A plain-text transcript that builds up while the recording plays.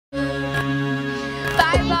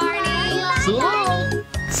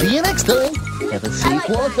See you next time. Have a safe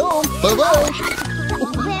walk home. Bye-bye.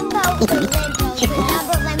 Limbo, limbo,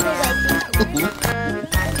 limbo,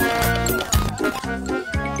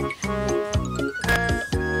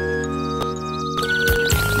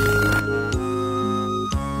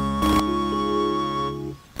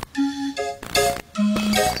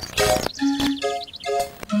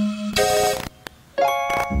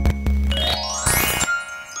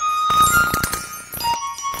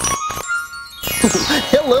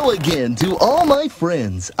 Hello again to all my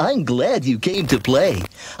friends. I'm glad you came to play.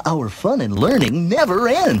 Our fun and learning never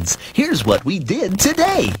ends. Here's what we did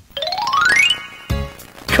today.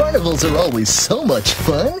 Carnivals are always so much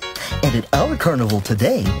fun. And at our carnival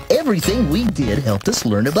today, everything we did helped us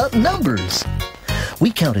learn about numbers.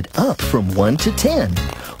 We counted up from 1 to 10.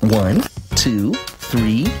 1, 2,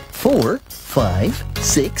 3, 4, 5,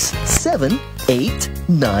 6, 7, 8,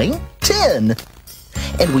 9, 10.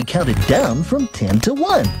 And we counted down from 10 to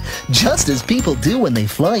 1, just as people do when they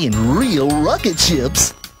fly in real rocket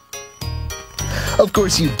ships. Of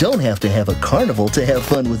course, you don't have to have a carnival to have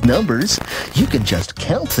fun with numbers. You can just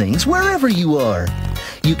count things wherever you are.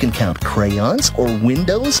 You can count crayons or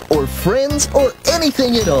windows or friends or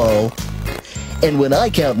anything at all. And when I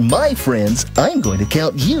count my friends, I'm going to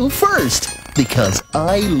count you first, because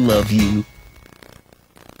I love you.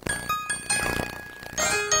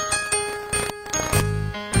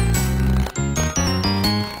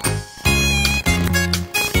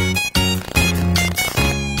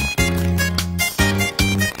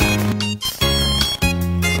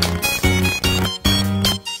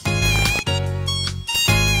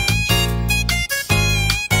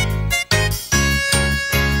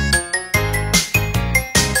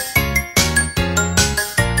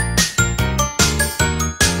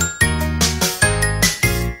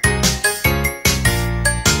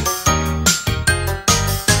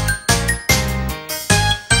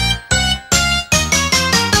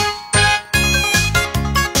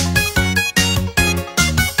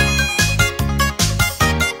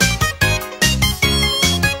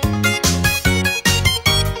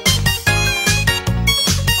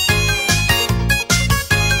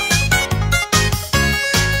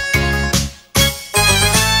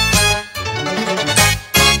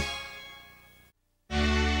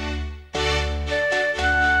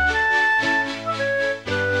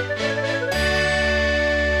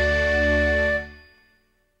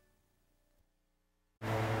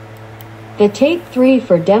 The tape 3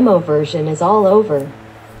 for demo version is all over.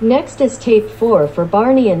 Next is tape 4 for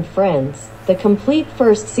Barney and Friends, the complete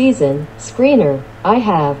first season, screener. I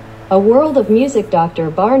have a world of music. Dr.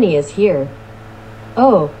 Barney is here.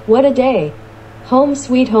 Oh, what a day. Home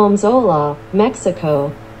sweet homes, hola,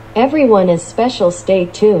 Mexico. Everyone is special, stay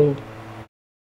tuned.